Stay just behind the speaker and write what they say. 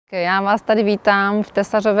Já vás tady vítám v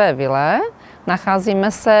Tesařové vile.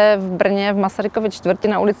 Nacházíme se v Brně v Masarykově čtvrti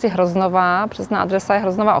na ulici Hroznova, přesná adresa je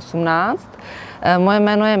Hroznova 18. Moje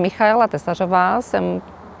jméno je Michaela Tesařová, jsem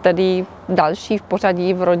tedy další v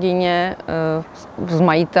pořadí v rodině z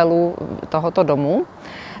majitelů tohoto domu.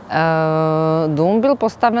 Dům byl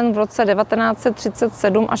postaven v roce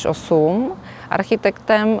 1937 až 8.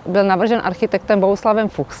 Byl navržen architektem Bohuslavem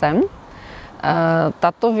Fuchsem.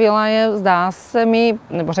 Tato vila je, zdá se mi,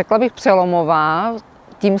 nebo řekla bych, přelomová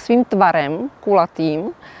tím svým tvarem, kulatým,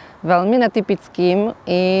 velmi netypickým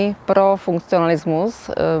i pro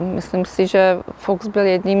funkcionalismus. Myslím si, že Fuchs byl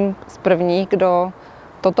jedním z prvních, kdo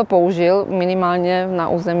toto použil, minimálně na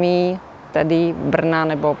území tedy Brna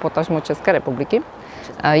nebo potažmo České republiky.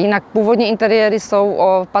 Jinak původní interiéry jsou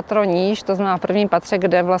o patro níž, to znamená v prvním patře,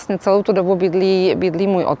 kde vlastně celou tu dobu bydlí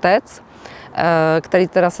můj otec, který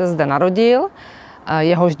teda se zde narodil.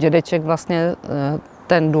 Jehož dědeček vlastně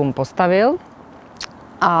ten dům postavil.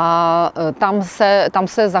 A tam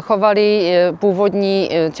se zachovaly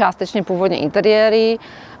částečně původní interiéry,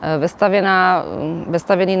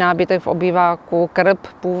 vestavěný nábytek v obýváku, krb,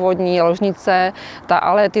 původní ložnice,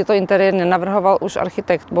 ale tyto interiéry nenavrhoval už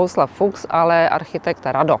architekt Bohuslav Fuchs, ale architekt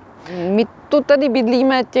Rado. My tu tedy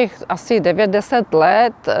bydlíme těch asi 9-10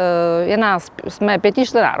 let, jsme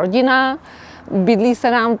pětičlenná rodina, bydlí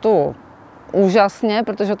se nám tu úžasně,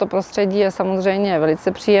 protože to prostředí je samozřejmě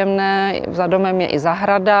velice příjemné, za domem je i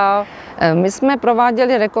zahrada. My jsme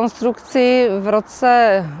prováděli rekonstrukci v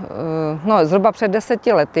roce, zhruba před 10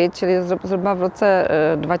 lety, čili zhruba v roce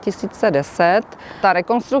 2010. Ta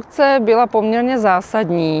rekonstrukce byla poměrně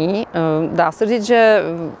zásadní. Dá se říct, že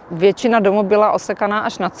většina domu byla osekaná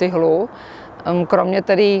až na cihlu, kromě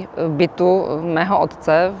tedy bytu mého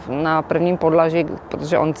otce na prvním podlaží,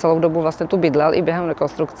 protože on celou dobu vlastně tu bydlel i během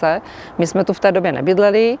rekonstrukce. My jsme tu v té době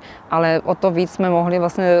nebydleli, ale o to víc jsme mohli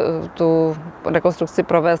vlastně tu rekonstrukci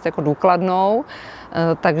provést jako důkladnou.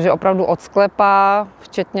 Takže opravdu od sklepa,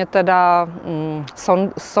 včetně teda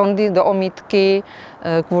sondy do omítky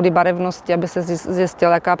kvůli barevnosti, aby se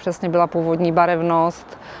zjistila, jaká přesně byla původní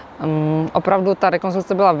barevnost. Opravdu ta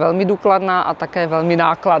rekonstrukce byla velmi důkladná a také velmi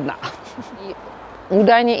nákladná.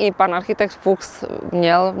 Údajně i pan architekt Fuchs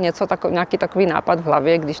měl nějaký takový nápad v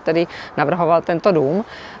hlavě, když tedy navrhoval tento dům.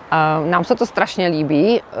 Nám se to strašně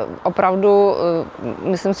líbí. Opravdu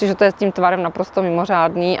myslím si, že to je s tím tvarem naprosto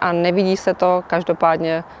mimořádný a nevidí se to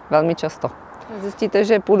každopádně velmi často. Zjistíte,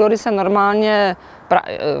 že půdorys se normálně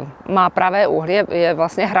má pravé uhly, je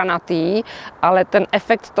vlastně hranatý, ale ten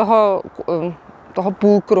efekt toho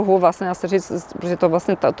půlkruhu, vlastně dá se říct, protože to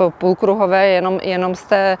vlastně to půlkruhové je jenom z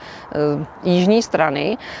té jižní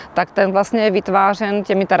strany, tak ten vlastně je vytvářen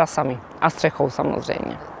těmi terasami a střechou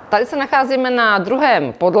samozřejmě. Tady se nacházíme na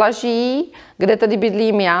druhém podlaží, kde tedy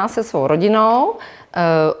bydlím já se svou rodinou.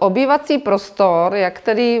 Obývací prostor, jak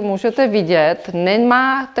tedy můžete vidět,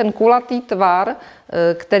 nemá ten kulatý tvar,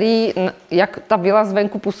 který, jak ta vila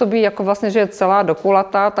zvenku působí, jako vlastně, že je celá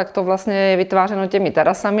dokulatá, tak to vlastně je vytvářeno těmi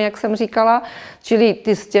terasami, jak jsem říkala. Čili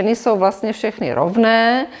ty stěny jsou vlastně všechny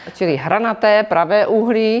rovné, čili hranaté, pravé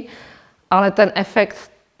úhly, ale ten efekt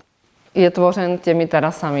je tvořen těmi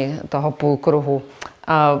terasami toho půlkruhu.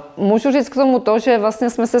 Můžu říct k tomu to, že vlastně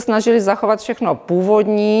jsme se snažili zachovat všechno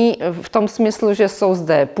původní, v tom smyslu, že jsou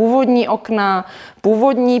zde původní okna,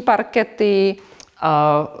 původní parkety,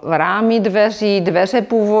 rámy dveří, dveře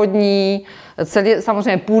původní,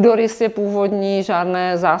 samozřejmě půdorys je původní,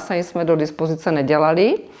 žádné zásahy jsme do dispozice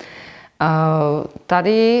nedělali.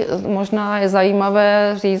 Tady možná je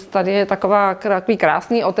zajímavé říct, tady je takový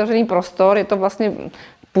krásný otevřený prostor, je to vlastně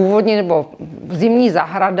původní nebo zimní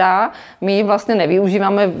zahrada. My ji vlastně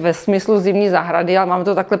nevyužíváme ve smyslu zimní zahrady, ale máme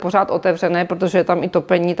to takhle pořád otevřené, protože je tam i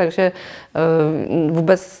topení, takže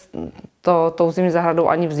vůbec tou zimní zahradou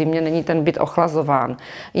ani v zimě není ten byt ochlazován.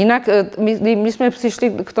 Jinak, my jsme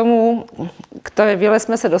přišli k té vile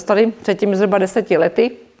jsme se dostali před těmi zhruba 10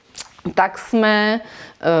 lety, tak jsme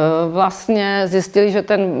vlastně zjistili, že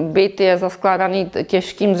ten byt je zaskládaný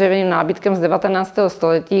těžkým dřevěným nábytkem z 19.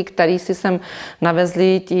 století, který si sem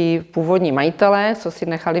navezli ti původní majitelé, co si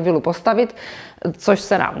nechali vilu postavit, což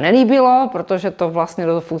se nám nelíbilo, protože to vlastně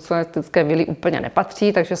do funkcionalistické vily úplně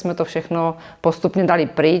nepatří, takže jsme to všechno postupně dali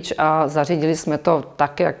pryč a zařídili jsme to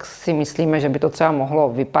tak, jak si myslíme, že by to třeba mohlo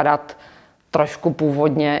vypadat trošku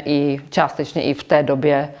původně i částečně i v té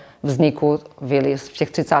době vzniku vily v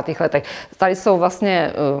těch 30. letech. Tady jsou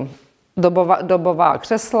vlastně dobová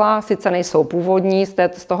křesla, sice nejsou původní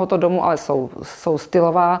z tohoto domu, ale jsou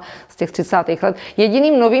stylová z těch 30. let.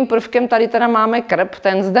 Jediným novým prvkem tady teda máme krb,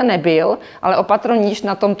 ten zde nebyl, ale o patro níž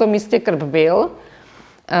na tomto místě krb byl.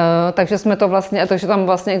 Takže jsme to vlastně, takže tam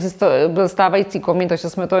vlastně byl stávající komín, takže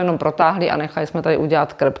jsme to jenom protáhli a nechali jsme tady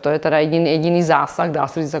udělat krb. To je teda jediný zásah, dá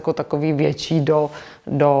se říct, jako takový větší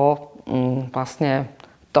do vlastně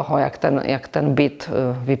toho, jak ten byt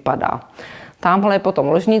vypadá. Tamhle je potom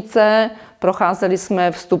ložnice, procházeli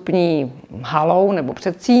jsme vstupní halou nebo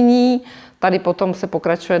předsíní, tady potom se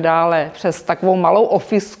pokračuje dále přes takovou malou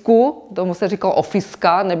ofisku, tomu se říkalo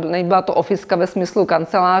ofiska, nebyla to ofiska ve smyslu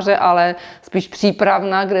kanceláře, ale spíš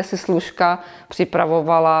přípravna, kde si služka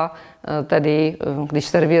připravovala, tedy když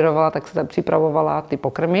servírovala, tak se tam připravovala ty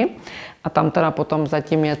pokrmy. A tam teda potom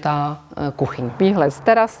zatím je ta kuchyň. Výhled z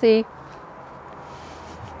terasy.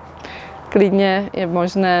 Klidně je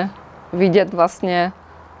možné vidět vlastně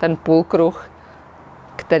ten půlkruh,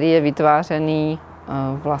 který je vytvářený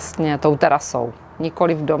vlastně tou terasou.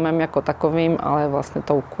 Nikoliv domem jako takovým, ale vlastně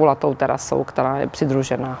tou kulatou terasou, která je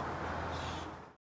přidružená.